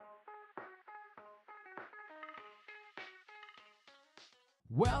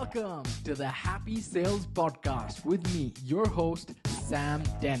Welcome to the Happy Sales Podcast with me, your host, Sam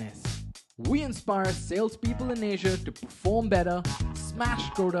Dennis. We inspire salespeople in Asia to perform better, smash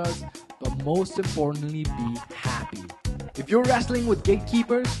quotas, but most importantly, be happy. If you're wrestling with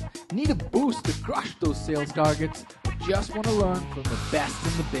gatekeepers, need a boost to crush those sales targets, or just want to learn from the best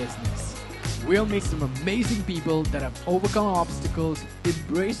in the business, we'll meet some amazing people that have overcome obstacles,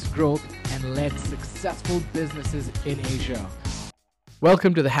 embraced growth, and led successful businesses in Asia.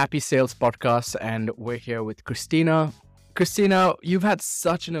 Welcome to the Happy Sales Podcast, and we're here with Christina. Christina, you've had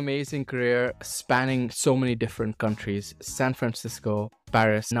such an amazing career spanning so many different countries, San Francisco,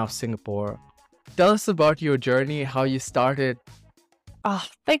 Paris, now Singapore. Tell us about your journey, how you started. Oh,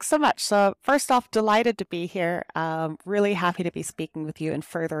 thanks so much. So first off, delighted to be here. Really happy to be speaking with you and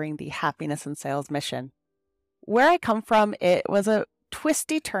furthering the happiness in sales mission. Where I come from, it was a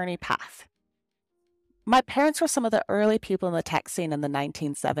twisty, turny path. My parents were some of the early people in the tech scene in the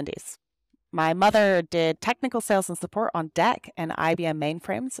 1970s. My mother did technical sales and support on DEC and IBM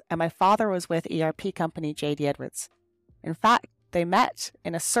mainframes, and my father was with ERP company JD Edwards. In fact, they met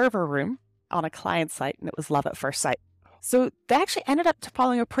in a server room on a client site, and it was love at first sight. So they actually ended up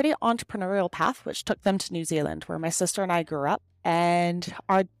following a pretty entrepreneurial path, which took them to New Zealand, where my sister and I grew up. And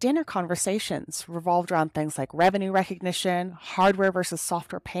our dinner conversations revolved around things like revenue recognition, hardware versus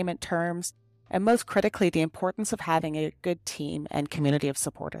software payment terms, and most critically, the importance of having a good team and community of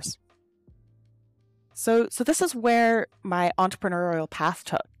supporters. So this is where my entrepreneurial path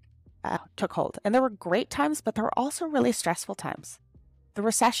took hold. And there were great times, but there were also really stressful times. The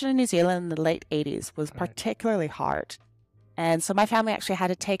recession in New Zealand in the late 80s was particularly hard. And so my family actually had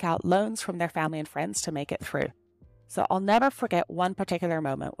to take out loans from their family and friends to make it through. So I'll never forget one particular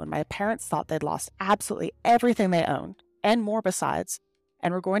moment when my parents thought they'd lost absolutely everything they owned, and more besides,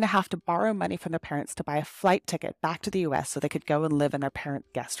 and were going to have to borrow money from their parents to buy a flight ticket back to the US so they could go and live in their parents'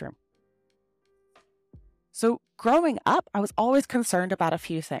 guest room. So growing up, I was always concerned about a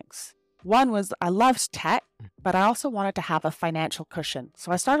few things. One was I loved tech, but I also wanted to have a financial cushion.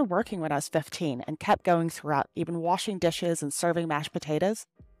 So I started working when I was 15 and kept going throughout, even washing dishes and serving mashed potatoes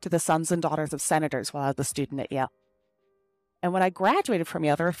to the sons and daughters of senators while I was a student at Yale. And when I graduated from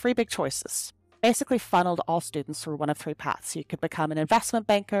Yale, there were three big choices. Basically funneled all students through one of three paths. You could become an investment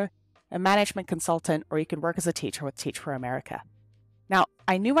banker, a management consultant, or you could work as a teacher with Teach for America. Now,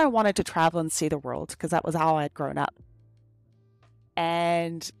 I knew I wanted to travel and see the world because that was how I had grown up.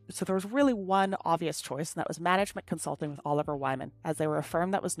 And so there was really one obvious choice, and that was management consulting with Oliver Wyman, as they were a firm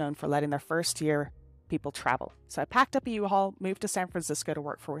that was known for letting their first year people travel. So I packed up a U-Haul, moved to San Francisco to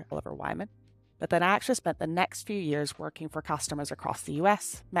work for Oliver Wyman. But then I actually spent the next few years working for customers across the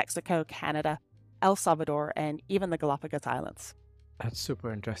US, Mexico, Canada, El Salvador, and even the Galapagos Islands. That's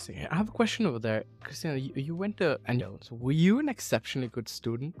super interesting. I have a question over there. Christina, you went to Yale. So were you an exceptionally good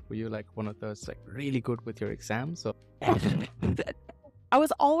student? Were you like one of those like really good with your exams? Or... I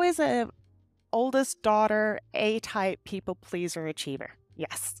was always a oldest daughter, A-type people pleaser achiever.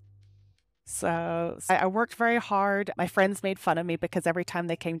 Yes. So I worked very hard. My friends made fun of me because every time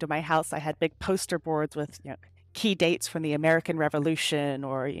they came to my house, I had big poster boards with key dates from the American Revolution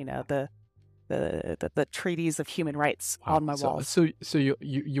or the treaties of human rights on my walls. So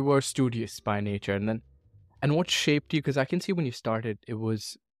you were studious by nature, and what shaped you? Because I can see when you started, it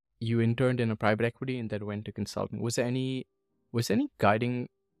was you interned in a private equity and then went to consulting. Was there any guiding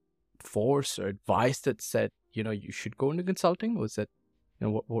force or advice that said you should go into consulting? Was that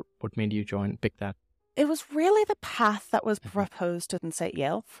what made you pick that? It was really the path that was proposed to us at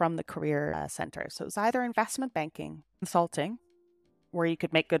Yale from the Career Center. So it was either investment banking, consulting, where you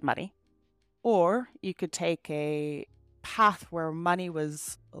could make good money, or you could take a path where money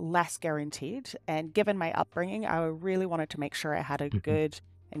was less guaranteed. And given my upbringing, I really wanted to make sure I had a good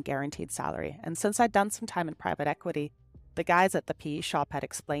and guaranteed salary. And since I'd done some time in private equity, the guys at the PE shop had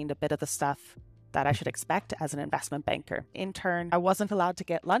explained a bit of the stuff that I should expect as an investment banker. In turn, I wasn't allowed to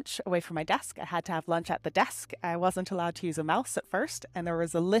get lunch away from my desk. I had to have lunch at the desk. I wasn't allowed to use a mouse at first. And there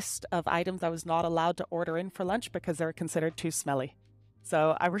was a list of items I was not allowed to order in for lunch because they were considered too smelly.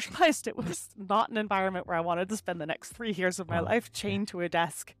 So I realized it was not an environment where I wanted to spend the next 3 years of my life chained to a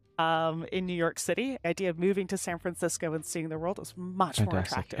desk in New York City. The idea of moving to San Francisco and seeing the world was much more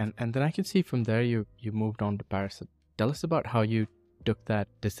attractive. And then I can see from there you moved on to Paris. So tell us about how you took that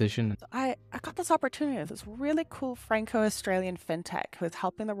decision. I got this opportunity with this really cool Franco-Australian fintech who is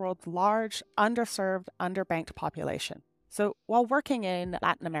helping the world's large, underserved, underbanked population. So while working in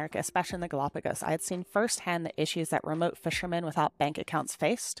Latin America, especially in the Galapagos, I had seen firsthand the issues that remote fishermen without bank accounts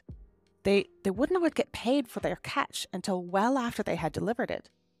faced. They wouldn't get paid for their catch until well after they had delivered it.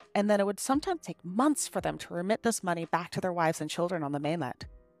 And then it would sometimes take months for them to remit this money back to their wives and children on the mainland.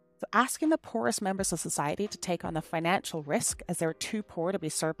 So asking the poorest members of society to take on the financial risk as they were too poor to be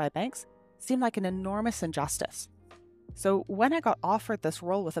served by banks seemed like an enormous injustice. So when I got offered this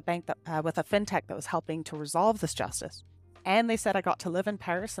role with a bank with a fintech that was helping to resolve this justice, and they said I got to live in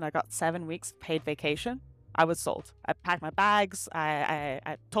Paris and I got 7 weeks paid vacation, I was sold. I packed my bags.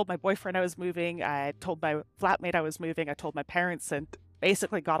 I told my boyfriend I was moving. I told my flatmate I was moving. I told my parents, and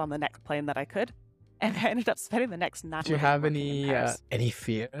basically got on the next plane that I could. And I ended up spending the next 9 months. Do you have any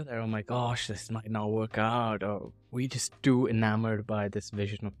fear that, oh my gosh, this might not work out, or were you just too enamored by this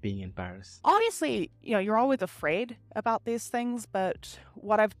vision of being in Paris? Obviously, you're always afraid about these things, but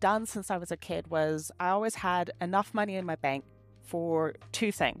what I've done since I was a kid was I always had enough money in my bank for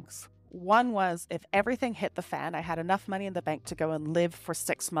 2 things. One was if everything hit the fan, I had enough money in the bank to go and live for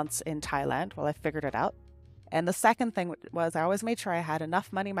 6 months in Thailand while I figured it out. And the second thing was I always made sure I had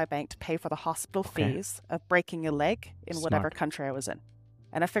enough money in my bank to pay for the hospital fees of breaking a leg in whatever country I was in.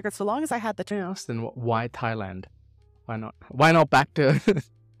 And I figured so long as I had the two. Then why Thailand? Why not? Why not back to?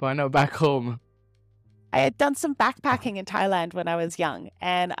 Why not back home? I had done some backpacking in Thailand when I was young,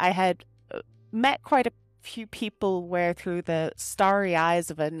 and I had met quite a few people where through the starry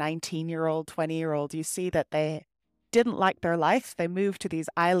eyes of a 19-year-old, 20-year-old, you see that they didn't like their life. They moved to these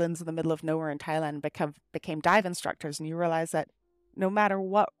islands in the middle of nowhere in Thailand and became dive instructors. And you realize that no matter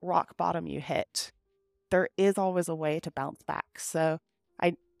what rock bottom you hit, there is always a way to bounce back. So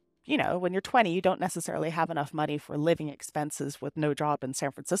when you're 20, you don't necessarily have enough money for living expenses with no job in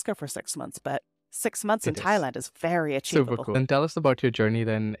San Francisco for 6 months, but 6 months in Thailand is very achievable. Super cool. And tell us about your journey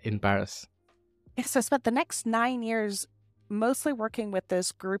then in Paris. So I spent the next 9 years mostly working with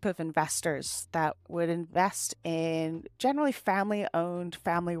this group of investors that would invest in generally family-owned,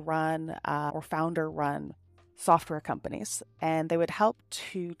 family-run, or founder-run software companies. And they would help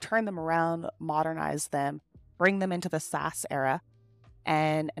to turn them around, modernize them, bring them into the SaaS era,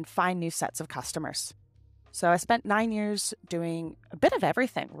 and find new sets of customers. So I spent 9 years doing a bit of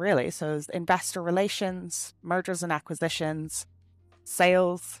everything, really. So it was investor relations, mergers and acquisitions,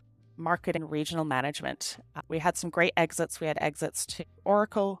 sales, marketing, regional management. We had some great exits. We had exits to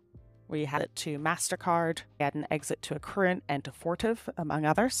Oracle. We had it to MasterCard. We had an exit to Accruent and to Fortive, among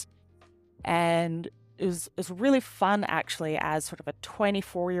others. And it was really fun, actually, as sort of a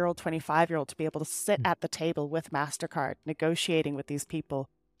 24-year-old, 25-year-old to be able to sit at the table with MasterCard, negotiating with these people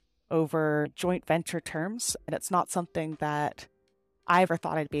over joint venture terms. And it's not something that I ever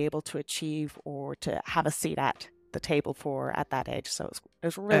thought I'd be able to achieve or to have a seat at the table for at that age. So it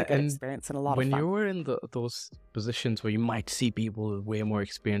was a really good experience and a lot of fun. When you were in those positions where you might see people with way more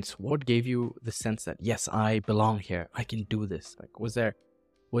experience, what gave you the sense that, yes, I belong here, I can do this? Like, was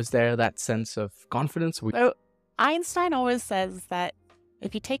there that sense of confidence? So Einstein always says that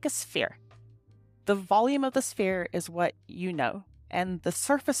if you take a sphere, the volume of the sphere is what you know, and the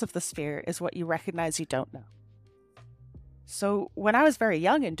surface of the sphere is what you recognize you don't know. So when I was very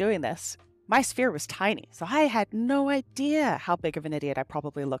young and doing this, my sphere was tiny. So I had no idea how big of an idiot I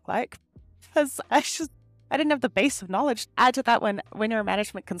probably looked like, because I didn't have the base of knowledge. Add to that, when you're a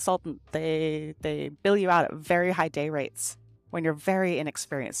management consultant, they bill you out at very high day rates when you're very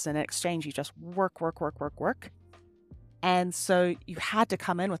inexperienced. In exchange, you just work. And so you had to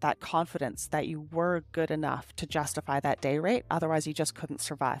come in with that confidence that you were good enough to justify that day rate. Otherwise, you just couldn't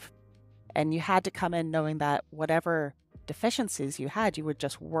survive. And you had to come in knowing that whatever deficiencies you had, you would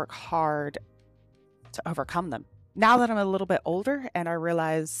just work hard to overcome them. Now that I'm a little bit older and I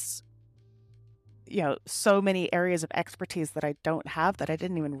realize, so many areas of expertise that I don't have, that I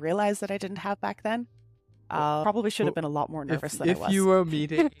didn't even realize that I didn't have back then, probably should have been a lot more nervous than I was. If you were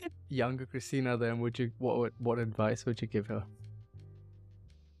meeting younger Christina, then what advice would you give her?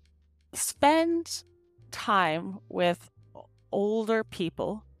 Spend time with older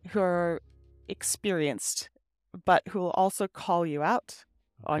people who are experienced, but who will also call you out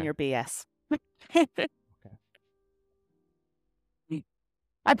on your BS.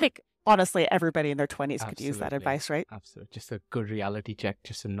 I think, honestly, everybody in their 20s could use that advice, right? Absolutely. Just a good reality check,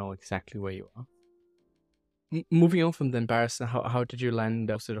 just to know exactly where you are. Moving on from the embarrassment, how did you land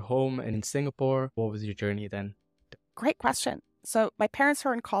closer to home and in Singapore? What was your journey then? Great question. So my parents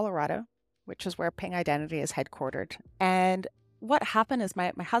are in Colorado, which is where Ping Identity is headquartered. And what happened is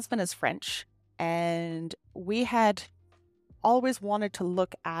my husband is French, and we had always wanted to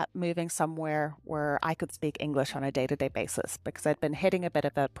look at moving somewhere where I could speak English on a day-to-day basis, because I'd been hitting a bit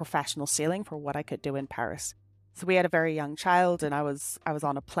of a professional ceiling for what I could do in Paris. So we had a very young child, and I was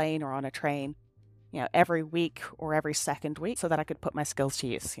on a plane or on a train, every week or every second week, so that I could put my skills to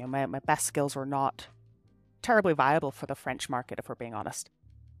use. My best skills were not terribly viable for the French market, if we're being honest.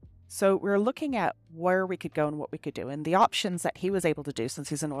 So we were looking at where we could go and what we could do. And the options that he was able to do, since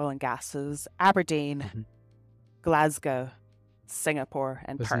he's in oil and gas, is Aberdeen, Glasgow, Singapore,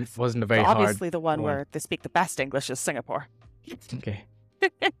 and Perth. Wasn't a very so hard obviously the one where they speak the best English is Singapore. Okay.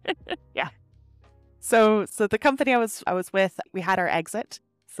 Yeah. So the company I was with, we had our exit.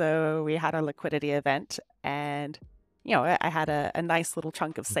 So we had our liquidity event, and I had a nice little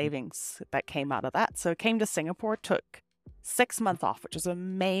chunk of savings that came out of that. So came to Singapore, took 6 months off, which is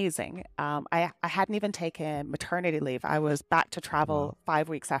amazing. I hadn't even taken maternity leave. I was back to travel 5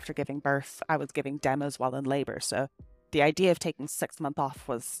 weeks after giving birth. I was giving demos while in labor. So the idea of taking 6 months off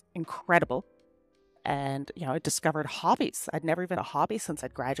was incredible. And, I discovered hobbies. I'd never even had a hobby since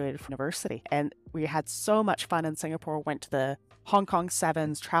I'd graduated from university. And we had so much fun in Singapore, went to the Hong Kong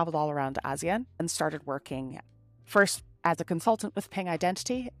Sevens, traveled all around ASEAN, and started working first as a consultant with Ping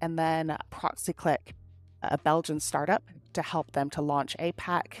Identity, and then ProxyClick, a Belgian startup, to help them to launch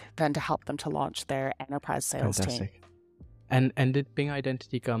APAC, then to help them to launch their enterprise sales team. And did Ping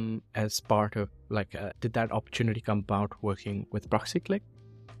Identity come as part of, did that opportunity come about working with ProxyClick?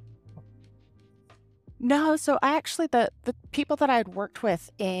 No, so I actually, the people that I'd worked with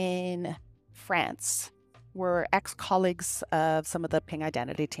in France were ex-colleagues of some of the Ping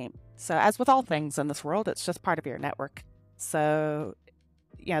Identity team. So as with all things in this world, it's just part of your network. So,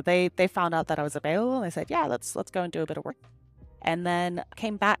 they found out that I was available, and they said, yeah, let's go and do a bit of work. And then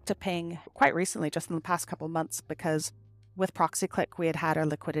came back to Ping quite recently, just in the past couple of months, because with ProxyClick, we had our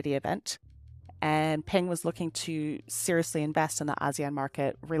liquidity event. And Ping was looking to seriously invest in the ASEAN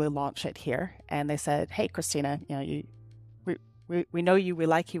market, really launch it here. And they said, hey, Christina, we know you, we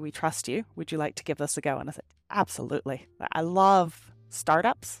like you, we trust you. Would you like to give this a go? And I said, absolutely. I love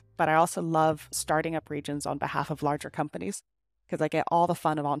startups, but I also love starting up regions on behalf of larger companies, because I get all the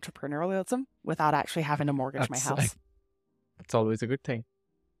fun of entrepreneurialism without actually having to mortgage my house. That's always a good thing.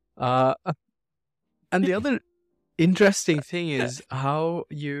 And the other interesting thing is how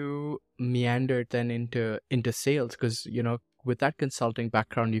you meandered then into sales, because with that consulting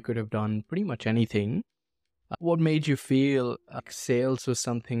background you could have done pretty much anything. What made you feel like sales was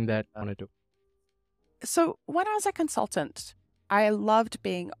something that I wanted to do? So when I was a consultant, I loved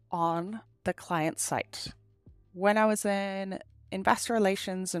being on the client site. When I was in investor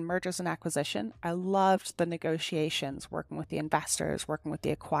relations and mergers and acquisition, I loved the negotiations, working with the investors, working with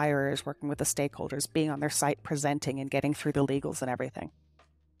the acquirers, working with the stakeholders, being on their site, presenting and getting through the legals and everything.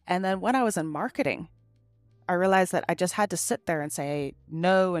 And then when I was in marketing, I realized that I just had to sit there and say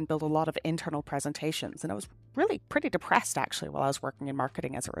no and build a lot of internal presentations. And I was really pretty depressed, actually, while I was working in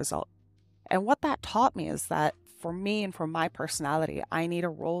marketing as a result. And what that taught me is that for me and for my personality, I need a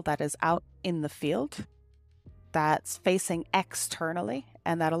role that is out in the field, that's facing externally,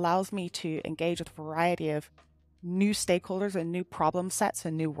 and that allows me to engage with a variety of new stakeholders and new problem sets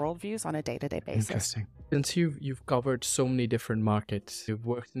and new worldviews on a day-to-day basis. Interesting. Since you've covered so many different markets, you've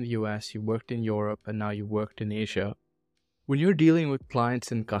worked in the US, you've worked in Europe, and now you've worked in Asia. When you're dealing with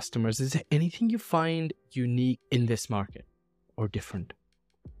clients and customers, is there anything you find unique in this market or different?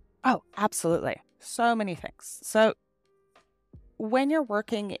 Oh, absolutely. So many things. So when you're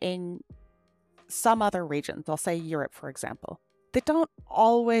working in some other regions, I'll say Europe, for example, they don't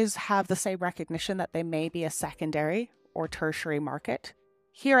always have the same recognition that they may be a secondary or tertiary market.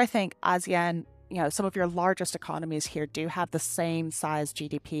 Here, I think ASEAN, some of your largest economies here do have the same size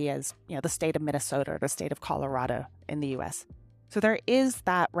GDP as, the state of Minnesota or the state of Colorado in the US. So there is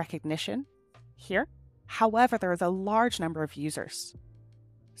that recognition here. However, there is a large number of users.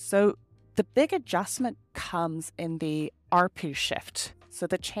 So the big adjustment comes in the ARPU shift. So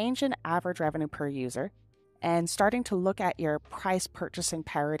the change in average revenue per user, and starting to look at your price purchasing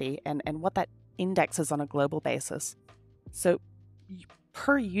parity and what that indexes on a global basis. So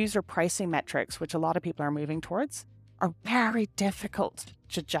per user pricing metrics, which a lot of people are moving towards, are very difficult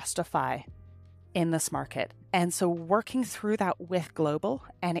to justify in this market. And so working through that with global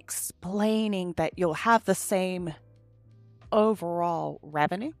and explaining that you'll have the same overall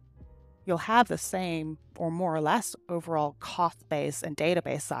revenue, you'll have the same or more or less overall cost base and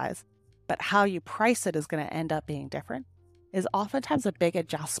database size, but how you price it is going to end up being different, is oftentimes a big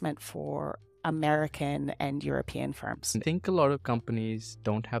adjustment for American and European firms. I think a lot of companies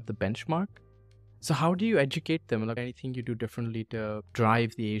don't have the benchmark. So how do you educate them? Like anything you do differently to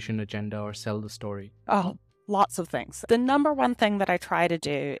drive the Asian agenda or sell the story? Oh, lots of things. The number one thing that I try to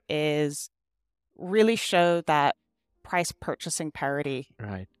do is really show that price purchasing parity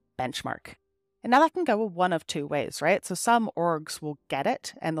benchmark. And now that can go one of two ways, right? So some orgs will get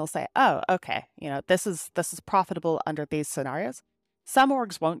it and they'll say, oh, okay, this is profitable under these scenarios. Some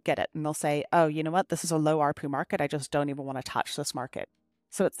orgs won't get it and they'll say, oh, you know what? This is a low ARPU market. I just don't even want to touch this market.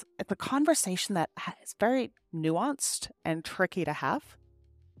 So it's a conversation that is very nuanced and tricky to have.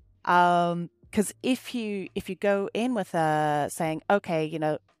 Because if you go in with saying,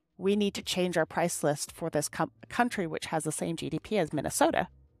 okay, we need to change our price list for this country which has the same GDP as Minnesota,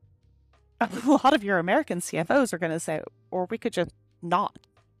 a lot of your American CFOs are going to say, or we could just not.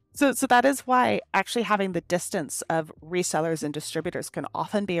 So that is why actually having the distance of resellers and distributors can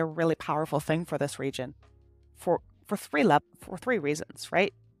often be a really powerful thing for this region for three reasons,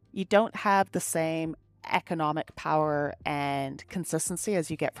 right? You don't have the same economic power and consistency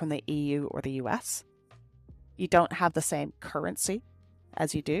as you get from the EU or the US. You don't have the same currency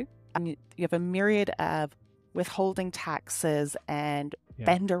as you do. You have a myriad of withholding taxes and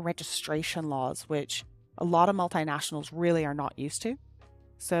vendor registration laws, which a lot of multinationals really are not used to.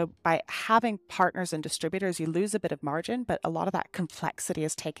 So by having partners and distributors, you lose a bit of margin, but a lot of that complexity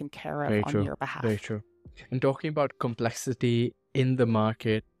is taken care of on your behalf. Very true. And talking about complexity in the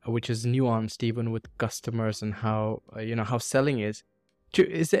market, which is nuanced even with customers and how selling is.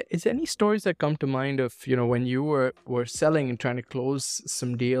 Is there any stories that come to mind of when you were selling and trying to close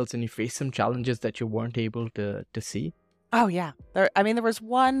some deals and you faced some challenges that you weren't able to see? Oh yeah, there was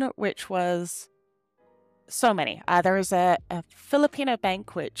one which was so many. There was a Filipino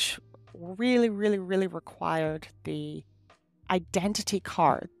bank which really, really, really required the identity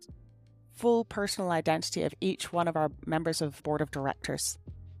card, full personal identity of each one of our members of board of directors.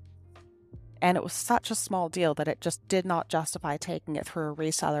 And it was such a small deal that it just did not justify taking it through a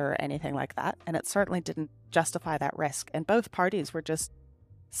reseller or anything like that. And it certainly didn't justify that risk. And both parties were just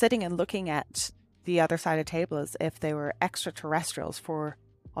sitting and looking at the other side of the table as if they were extraterrestrials for,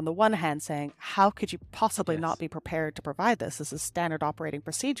 on the one hand, saying, how could you possibly not be prepared to provide this? This is standard operating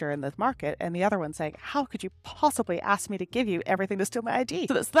procedure in this market. And the other one saying, how could you possibly ask me to give you everything to steal my ID?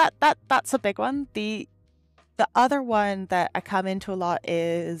 So that's a big one. The other one that I come into a lot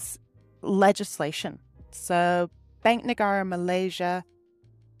is legislation. So Bank Negara Malaysia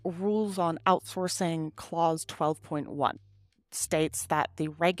rules on outsourcing clause 12.1 states that the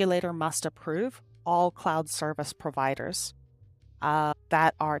regulator must approve all cloud service providers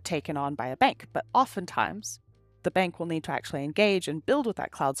that are taken on by a bank. But oftentimes, the bank will need to actually engage and build with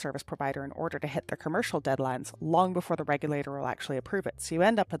that cloud service provider in order to hit their commercial deadlines long before the regulator will actually approve it. So you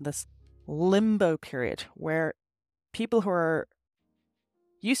end up in this limbo period where people who are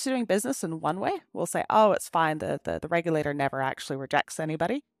used to doing business in one way will say, oh, it's fine. The regulator never actually rejects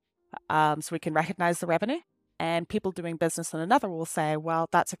anybody. So we can recognize the revenue. And people doing business in another will say, well,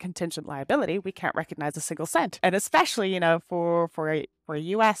 that's a contingent liability. We can't recognize a single cent. And especially, for a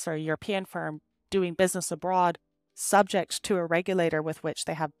US or a European firm doing business abroad, subject to a regulator with which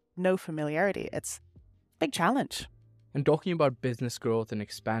they have no familiarity, it's a big challenge. And talking about business growth and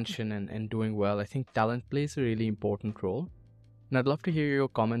expansion and doing well, I think talent plays a really important role. And I'd love to hear your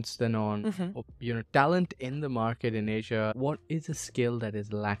comments then on, talent in the market in Asia. What is a skill that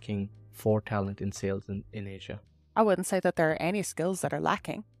is lacking for talent in sales in Asia? I wouldn't say that there are any skills that are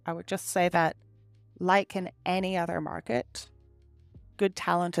lacking. I would just say that, like in any other market, good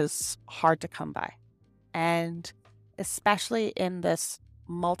talent is hard to come by. And especially in this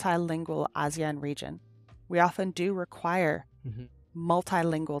multilingual ASEAN region, we often do require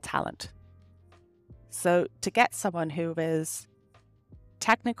multilingual talent. So to get someone who is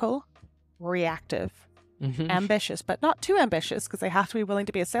technical, reactive, ambitious, but not too ambitious because they have to be willing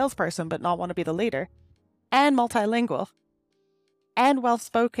to be a salesperson but not want to be the leader, and multilingual, and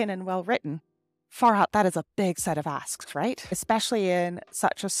well-spoken and well-written, far out, that is a big set of asks, right? Especially in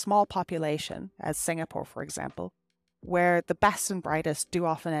such a small population as Singapore, for example, where the best and brightest do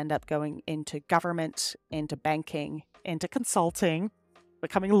often end up going into government, into banking, into consulting,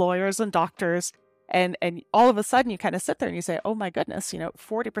 becoming lawyers and doctors. And all of a sudden you kind of sit there and you say, oh my goodness,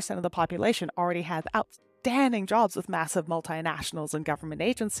 40% of the population already has outstanding jobs with massive multinationals and government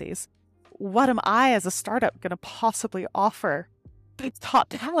agencies. What am I as a startup going to possibly offer the top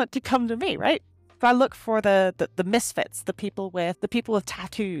talent to come to me, right? So I look for the misfits, the people with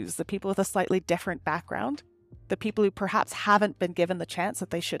tattoos, the people with a slightly different background, the people who perhaps haven't been given the chance that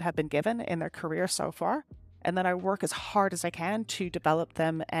they should have been given in their career so far. And then I work as hard as I can to develop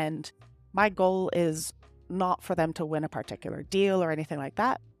them. And my goal is not for them to win a particular deal or anything like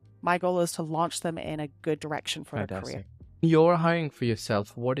that. My goal is to launch them in a good direction for their career. You're hiring for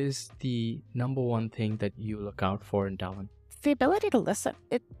yourself. What is the number one thing that you look out for in talent? The ability to listen.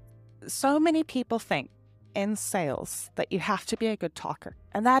 So many people think in sales that you have to be a good talker,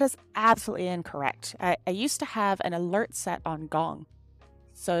 and that is absolutely incorrect. I used to have an alert set on Gong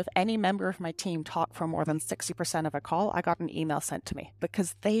So if any member of my team talked for more than 60% of a call, I got an email sent to me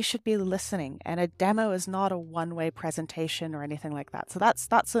because they should be listening. And a demo is not a one-way presentation or anything like that. So that's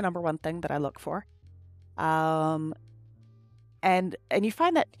the number one thing that I look for. And you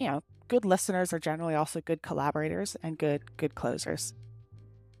find that, good listeners are generally also good collaborators and good closers.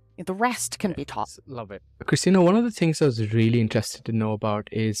 The rest can be taught. Love it. Christina, one of the things I was really interested to know about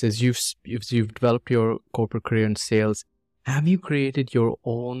is as you've developed your corporate career in sales, have you created your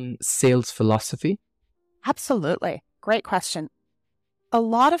own sales philosophy? Absolutely. Great question. A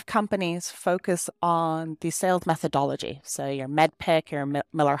lot of companies focus on the sales methodology. So your MedPick, your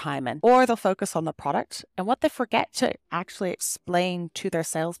Miller-Hyman, or they'll focus on the product. And what they forget to actually explain to their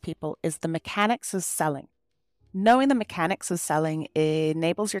salespeople is the mechanics of selling. Knowing the mechanics of selling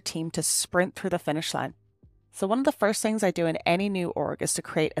enables your team to sprint through the finish line. So one of the first things I do in any new org is to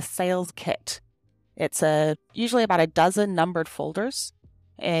create a sales kit. It's usually about a dozen numbered folders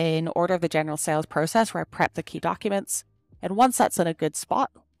in order of the general sales process where I prep the key documents. And once that's in a good spot,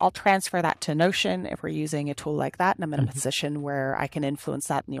 I'll transfer that to Notion if we're using a tool like that, and I'm in a position where I can influence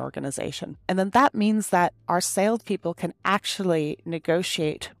that in the organization. And then that means that our salespeople can actually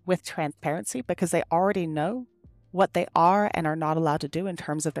negotiate with transparency because they already know what they are and are not allowed to do in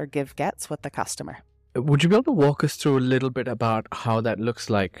terms of their give-gets with the customer. Would you be able to walk us through a little bit about how that looks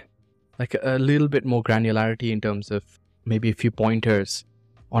like a little bit more granularity in terms of maybe a few pointers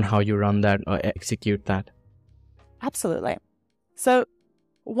on how you run that or execute that? Absolutely. So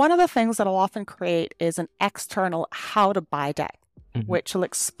one of the things that I'll often create is an external how to buy deck, which will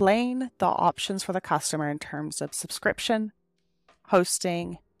explain the options for the customer in terms of subscription,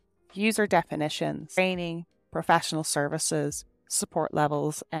 hosting, user definitions, training, professional services, support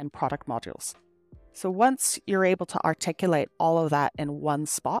levels, and product modules. So once you're able to articulate all of that in one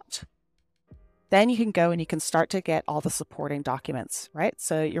spot, then you can go and you can start to get all the supporting documents, right?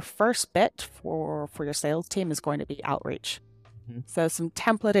 So your first bit for your sales team is going to be outreach. So some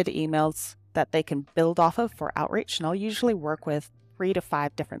templated emails that they can build off of for outreach. And I'll usually work with 3 to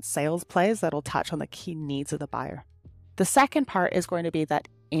 5 different sales plays that'll touch on the key needs of the buyer. The second part is going to be that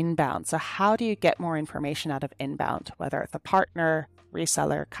inbound. So how do you get more information out of inbound, whether it's a partner,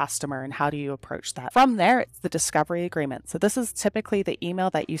 reseller, customer, and how do you approach that? From there, it's the discovery agreement. So this is typically the email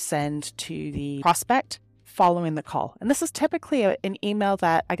that you send to the prospect following the call. And this is typically an email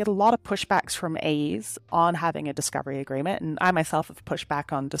that I get a lot of pushbacks from AEs on having a discovery agreement. And I myself have pushed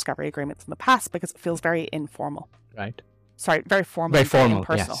back on discovery agreements in the past because it feels very informal. Right. Sorry, very formal. Very formal,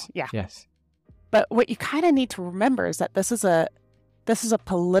 impersonal. yes. Yeah. Yes. But what you kind of need to remember is that this is a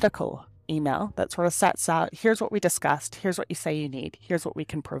political email that sort of sets out, here's what we discussed, here's what you say you need, here's what we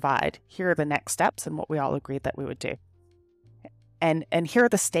can provide, here are the next steps and what we all agreed that we would do. And here are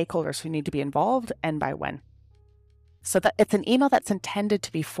the stakeholders who need to be involved and by when. So that it's an email that's intended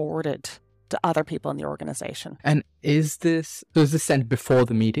to be forwarded to other people in the organization. And is this sent before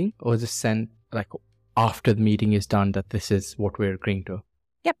the meeting or is this sent like after the meeting is done that this is what we're agreeing to?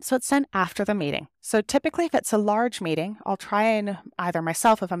 Yep, so it's sent after the meeting. So typically if it's a large meeting, I'll try and either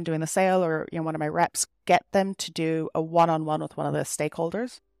myself, if I'm doing the sale, or one of my reps, get them to do a one-on-one with one of the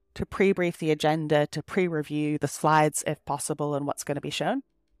stakeholders to pre-brief the agenda, to pre-review the slides if possible and what's going to be shown,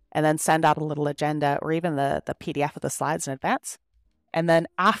 and then send out a little agenda or even the PDF of the slides in advance. And then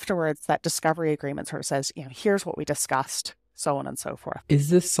afterwards, that discovery agreement sort of says, here's what we discussed, so on and so forth. Is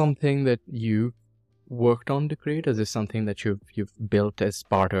this something that you worked on to create? Is this something that you've built as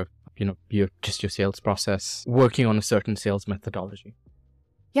part of your sales process, working on a certain sales methodology?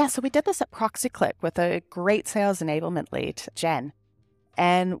 Yeah, so we did this at ProxyClick with a great sales enablement lead, Jen,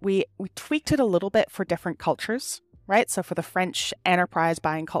 and we tweaked it a little bit for different cultures, right? So for the French enterprise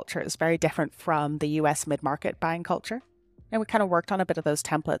buying culture, it's very different from the US mid-market buying culture, and we kind of worked on a bit of those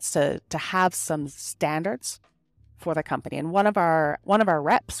templates to have some standards for the company. And one of our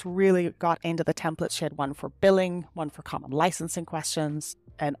reps really got into the templates. She had one for billing, one for common licensing questions,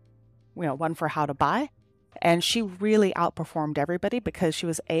 and one for how to buy. And she really outperformed everybody because she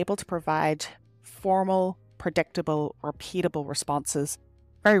was able to provide formal, predictable, repeatable responses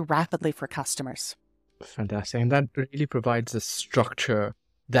very rapidly for customers. Fantastic. And that really provides a structure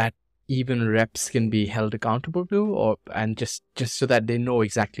that even reps can be held accountable to, and just so that they know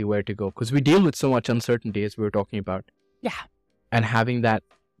exactly where to go. Because we deal with so much uncertainty, as we were talking about. Yeah. And having that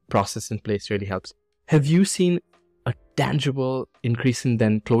process in place really helps. Have you seen a tangible increase in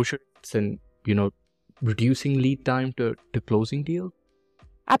then closure rates and, reducing lead time to closing deals?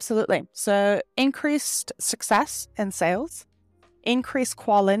 Absolutely. So increased success in sales, increased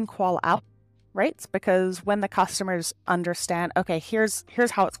qual in, qual out rates, because when the customers understand, okay, here's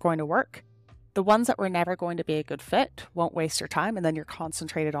how it's going to work, the ones that were never going to be a good fit won't waste your time, and then you're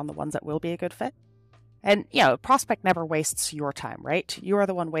concentrated on the ones that will be a good fit. And, a prospect never wastes your time, right? You are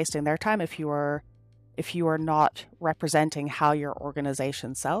the one wasting their time if you are not representing how your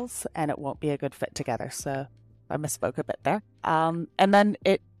organization sells, and it won't be a good fit together. So I misspoke a bit there. And then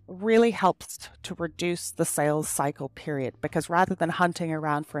it really helps to reduce the sales cycle period, because rather than hunting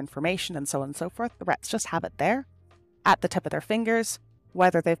around for information and so on and so forth, the reps just have it there at the tip of their fingers,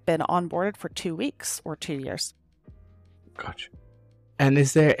 whether they've been onboarded for 2 weeks or 2 years. Gotcha. And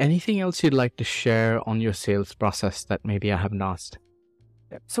is there anything else you'd like to share on your sales process that maybe I haven't asked?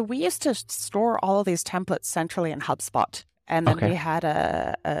 So we used to store all of these templates centrally in HubSpot, and then we had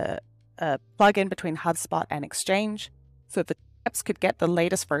a plug-in between HubSpot and Exchange, so the reps could get the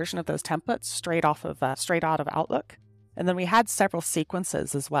latest version of those templates straight out of Outlook. And then we had several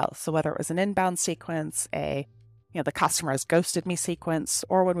sequences as well. So whether it was an inbound sequence, the customer has ghosted me sequence,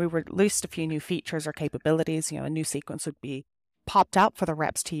 or when we released a few new features or capabilities, a new sequence would be popped out for the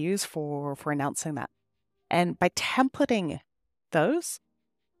reps to use for announcing that. And by templating those,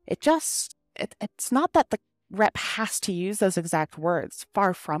 it's not that the rep has to use those exact words,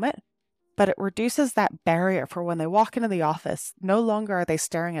 far from it, but it reduces that barrier for when they walk into the office. No longer are they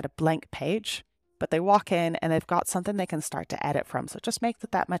staring at a blank page, but they walk in and they've got something they can start to edit from. So it just makes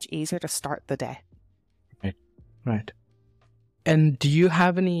it that much easier to start the day. Right. And do you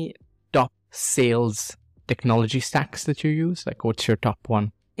have any top sales technology stacks that you use? Like, what's your top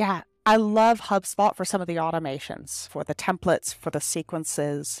one? Yeah, I love HubSpot for some of the automations, for the templates, for the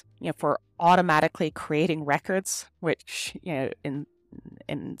sequences, for automatically creating records, which, in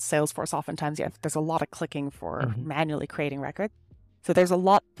Salesforce, oftentimes, there's a lot of clicking for manually creating records. So there's a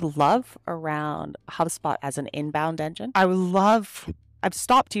lot to love around HubSpot as an inbound engine. I've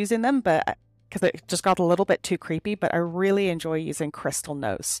stopped using them, but because it just got a little bit too creepy, but I really enjoy using Crystal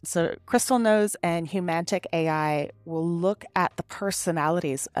Knows. So Crystal Knows and Humantic AI will look at the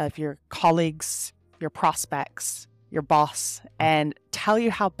personalities of your colleagues, your prospects, your boss, and tell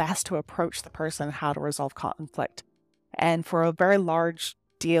you how best to approach the person, how to resolve conflict. And for a very large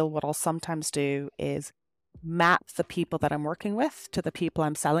deal, what I'll sometimes do is map the people that I'm working with to the people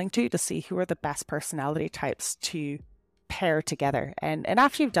I'm selling to see who are the best personality types to pair together. And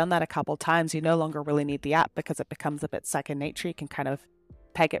after you've done that a couple of times, you no longer really need the app because it becomes a bit second nature. You can kind of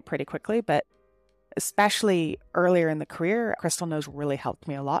peg it pretty quickly. But especially earlier in the career, Crystal Knows really helped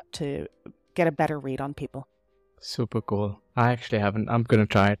me a lot to get a better read on people. Super cool. I actually haven't. I'm going to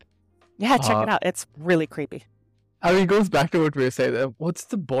try it. Yeah, check it out. It's really creepy. I mean, it goes back to what we were saying. What's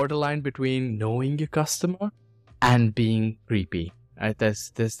the borderline between knowing your customer and being creepy? Right?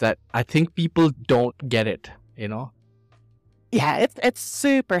 There's that. I think people don't get it, Yeah, it's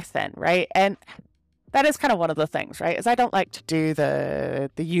super thin, right? And that is kind of one of the things, right? Is I don't like to do the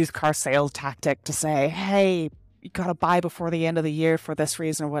used car sales tactic to say, hey, you got to buy before the end of the year for this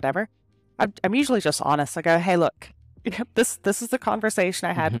reason or whatever. I'm usually just honest. I go, hey, look, this is the conversation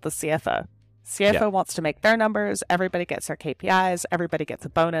I had with the CFO. CFO wants to make their numbers. Everybody gets their KPIs. Everybody gets a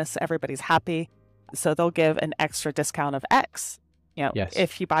bonus. Everybody's happy. So they'll give an extra discount of X.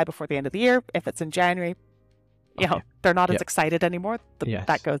 If you buy before the end of the year, if it's in January, they're not as excited anymore.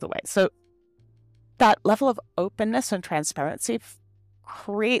 That goes away. So that level of openness and transparency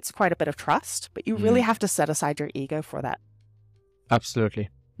creates quite a bit of trust, but you really have to set aside your ego for that. Absolutely.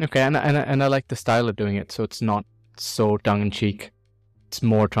 Okay, and I like the style of doing it. So it's not so tongue-in-cheek. It's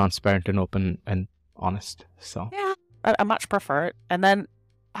more transparent and open and honest. So yeah, I much prefer it. And then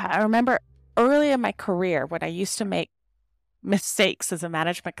I remember early in my career when I used to make mistakes as a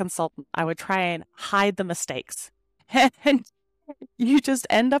management consultant, I would try and hide the mistakes. And you just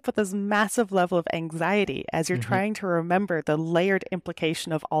end up with this massive level of anxiety as you're trying to remember the layered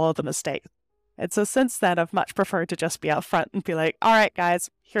implication of all of the mistakes. And so since then, I've much preferred to just be out front and be like, all right, guys,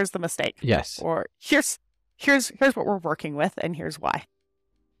 here's the mistake. Yes. Or here's what we're working with and here's why.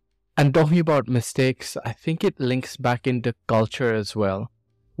 And talking about mistakes, I think it links back into culture as well.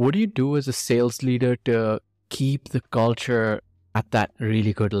 What do you do as a sales leader to keep the culture at that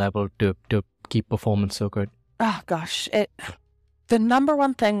really good level to keep performance so good? Oh, gosh. The number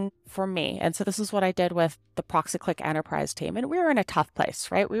one thing for me, and so this is what I did with the ProxyClick Enterprise team, and we were in a tough place,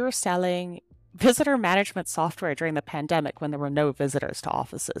 right? We were selling visitor management software during the pandemic when there were no visitors to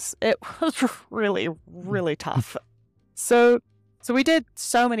offices. It was really, really tough. So we did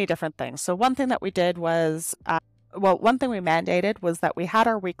so many different things. So one thing that we did was, one thing we mandated was that we had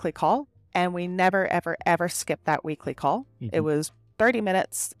our weekly call and we never, ever, ever skipped that weekly call. It was 30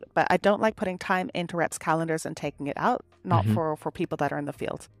 minutes, but I don't like putting time into reps' calendars and taking it out, not for people that are in the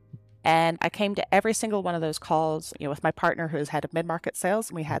field. And I came to every single one of those calls, with my partner who is head of mid-market sales,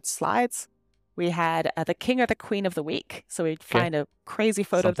 and we had slides. We had the king or the queen of the week. So we'd find a crazy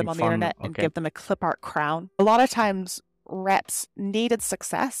photo of them on the internet and give them a clip art crown. A lot of times reps needed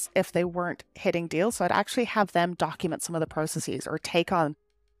success if they weren't hitting deals. So I'd actually have them document some of the processes or take on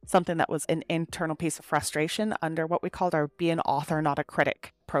something that was an internal piece of frustration under what we called our Be an Author, Not a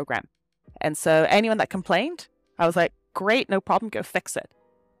Critic program. And so anyone that complained, I was like, great, no problem, go fix it.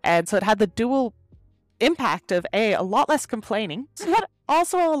 And so it had the dual impact of a lot less complaining, but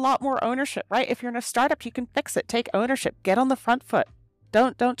also a lot more ownership, right? If you're in a startup, you can fix it, take ownership, get on the front foot.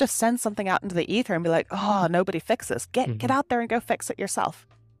 Don't just send something out into the ether and be like, oh, nobody fixes. Get out there and go fix it yourself.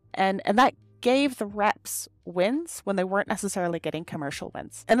 And that gave the reps wins when they weren't necessarily getting commercial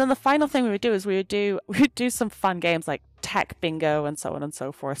wins. And then the final thing we would do is we would do some fun games like tech bingo and so on and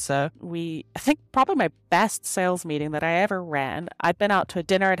so forth. So I think probably my best sales meeting that I ever ran, I'd been out to a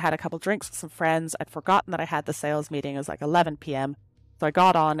dinner, I'd had a couple drinks with some friends, I'd forgotten that I had the sales meeting. It was like 11 p.m. So I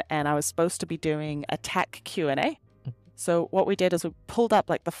got on and I was supposed to be doing a tech Q&A. So what we did is we pulled up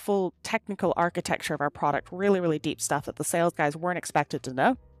like the full technical architecture of our product, really, really deep stuff that the sales guys weren't expected to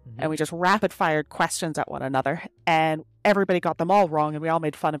know. And we just rapid fired questions at one another and everybody got them all wrong and we all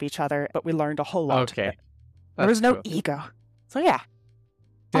made fun of each other, but we learned a whole lot. Okay. There was no ego. So yeah.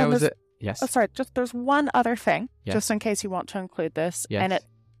 There was it. Yes. Oh, sorry. There's one other thing, just in case you want to include this. Yes. And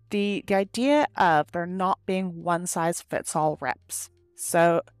the idea of there not being one size fits all reps.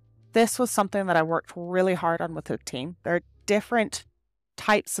 So this was something that I worked really hard on with the team. There are different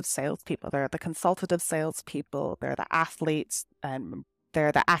types of salespeople. There are the consultative salespeople, there are the athletes, and there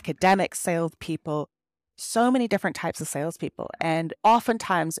are the academic salespeople. So many different types of salespeople. And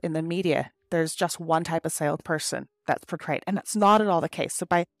oftentimes in the media, there's just one type of salesperson that's portrayed. And that's not at all the case. So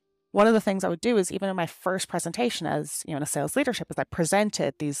one of the things I would do is even in my first presentation as in a sales leadership is I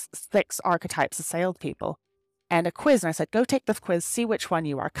presented these 6 archetypes of salespeople and a quiz. And I said, go take this quiz, see which one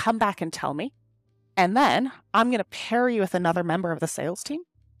you are, come back and tell me. And then I'm going to pair you with another member of the sales team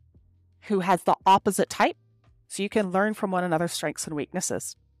who has the opposite type. So you can learn from one another's strengths and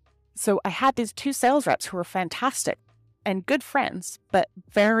weaknesses. So I had these 2 sales reps who were fantastic and good friends, but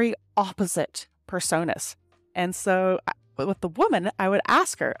very opposite personas. And so with the woman, I would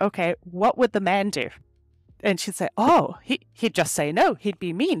ask her, okay, what would the man do? And she'd say, oh, he'd just say no. He'd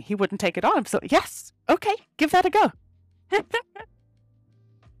be mean. He wouldn't take it on. So yes, okay, give that a go.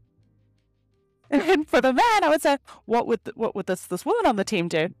 And for the man, I would say, what would this woman on the team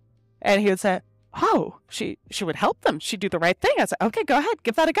do? And he would say, oh, she would help them. She'd do the right thing. I said, okay, go ahead,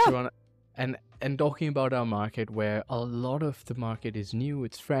 give that a go. And talking about our market, where a lot of the market is new,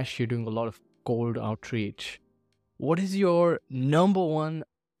 it's fresh, you're doing a lot of cold outreach. What is your number one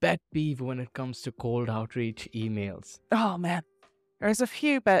pet peeve when it comes to cold outreach emails? Oh man, there's a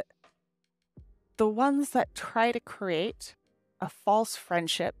few, but the ones that try to create a false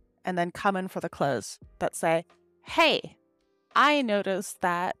friendship and then come in for the close that say, hey, I noticed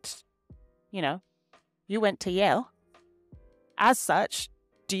that you went to Yale. As such,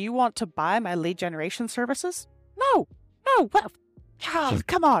 do you want to buy my lead generation services? No. Well,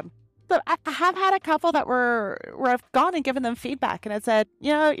 come on. So I have had a couple that where I've gone and given them feedback and I said,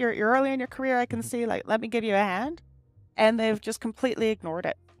 you're early in your career. I can see, let me give you a hand. And they've just completely ignored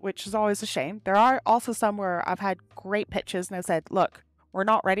it, which is always a shame. There are also some where I've had great pitches and I've said, look, we're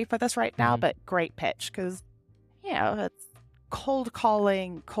not ready for this right now, but great pitch. Because, it's cold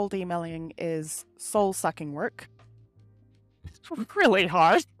calling, cold emailing is soul-sucking work. It's really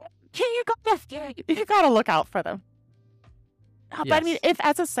hard. You got to look out for them. Yes. But I mean, if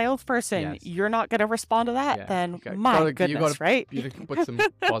as a salesperson, you're not going to respond to that, then my goodness, right? You can put some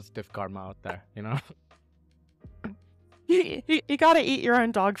positive karma out there, You got to eat your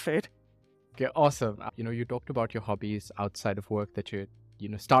own dog food. Okay, awesome. You talked about your hobbies outside of work that you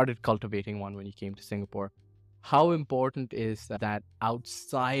started cultivating one when you came to Singapore. How important is that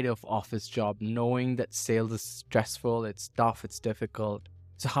outside of office job, knowing that sales is stressful, it's tough, it's difficult?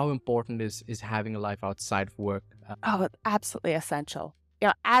 So how important is having a life outside of work? Oh, it's absolutely essential.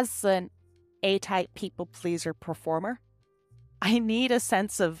 As an A-type people pleaser performer, I need a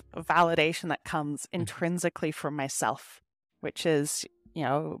sense of validation that comes intrinsically from myself, which is,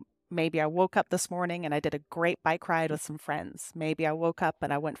 maybe I woke up this morning and I did a great bike ride with some friends. Maybe I woke up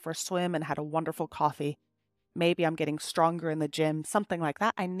and I went for a swim and had a wonderful coffee. Maybe I'm getting stronger in the gym, something like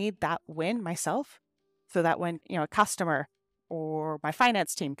that. I need that win myself so that when, a customer or my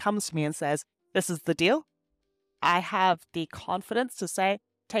finance team comes to me and says, this is the deal, I have the confidence to say,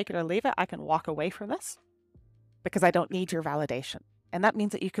 take it or leave it. I can walk away from this because I don't need your validation. And that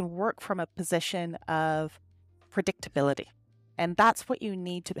means that you can work from a position of predictability. And that's what you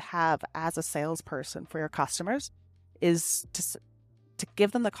need to have as a salesperson for your customers is to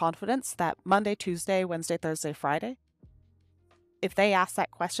give them the confidence that Monday, Tuesday, Wednesday, Thursday, Friday, if they ask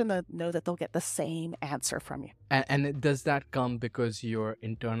that question, they know that they'll get the same answer from you. And does that come because you're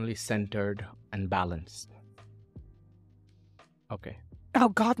internally centered and balanced? Okay. Oh,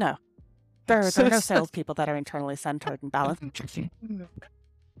 God, no. There are no salespeople that are internally centered and balanced.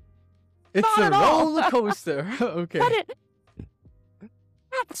 It's Not a at all. roller coaster. Okay.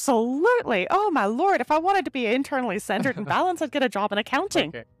 Absolutely. Oh, my Lord. If I wanted to be internally centered and balanced, I'd get a job in accounting.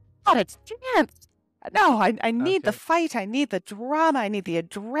 Okay. Not a chance. No, I need the Okay. fight. I need the drama. I need the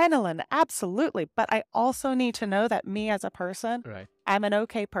adrenaline. Absolutely. But I also need to know that me as a person, Right. I'm an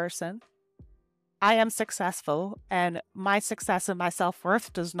okay person. I am successful, and my success and my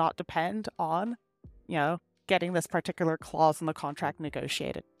self-worth does not depend on, getting this particular clause in the contract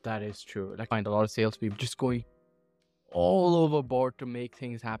negotiated. That is true. Like, I find a lot of salespeople just going all overboard to make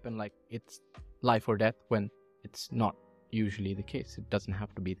things happen like it's life or death, when it's not usually the case. It doesn't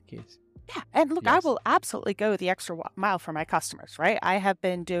have to be the case. Yeah, and look, I Yes. will absolutely go the extra mile for my customers, right? I have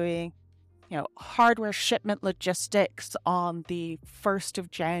been doing, hardware shipment logistics on the 1st of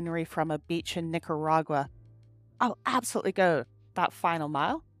January from a beach in Nicaragua. I'll absolutely go that final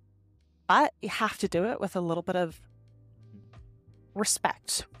mile, but you have to do it with a little bit of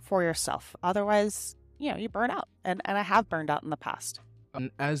respect for yourself. Otherwise, you burn out, and I have burned out in the past.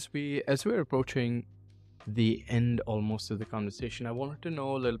 And as we're approaching the end almost of the conversation, I wanted to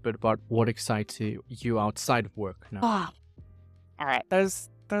know a little bit about what excites you outside of work now. All right, there's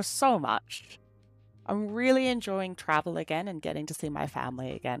so much. I'm really enjoying travel again and getting to see my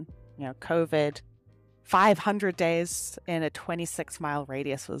family again. COVID, 500 days in a 26-mile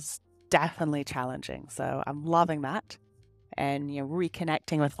radius was definitely challenging. So I'm loving that. And,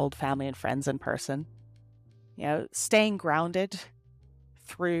 reconnecting with old family and friends in person. Staying grounded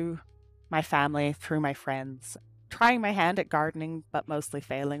through my family, through my friends. Trying my hand at gardening, but mostly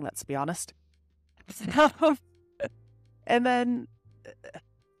failing, let's be honest. And then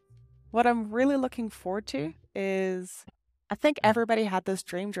what I'm really looking forward to is, I think everybody had this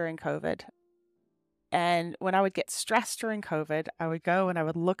dream during COVID. And when I would get stressed during COVID, I would go and I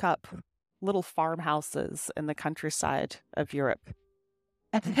would look up little farmhouses in the countryside of Europe.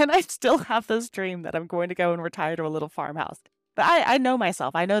 And then I still have this dream that I'm going to go and retire to a little farmhouse. But I know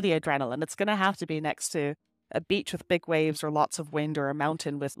myself. I know the adrenaline. It's going to have to be next to a beach with big waves or lots of wind, or a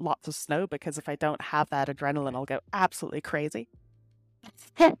mountain with lots of snow, because if I don't have that adrenaline, I'll go absolutely crazy.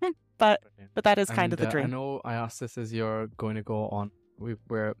 But that is kind of the I dream. know I asked this as you're going to go on.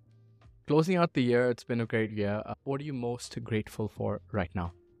 We're closing out the year. It's been a great year. What are you most grateful for right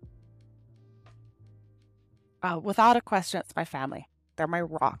now? Without a question, it's my family. They're my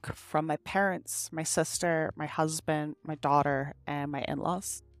rock, from my parents, my sister, my husband, my daughter, and my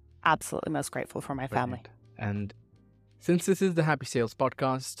in-laws. Absolutely most grateful for my family. Brilliant. And since this is the Happy Sales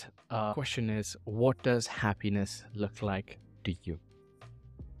Podcast, question is, what does happiness look like to you?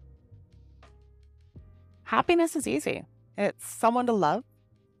 Happiness is easy. It's someone to love,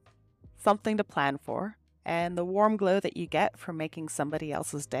 something to plan for, and the warm glow that you get from making somebody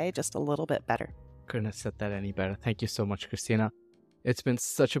else's day just a little bit better. Couldn't have said that any better. Thank you so much, Christina. It's been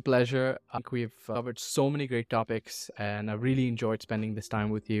such a pleasure. I think we've covered so many great topics, and I really enjoyed spending this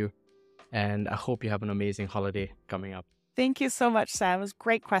time with you. And I hope you have an amazing holiday coming up. Thank you so much, Sam. It was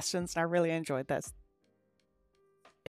great questions, and I really enjoyed this.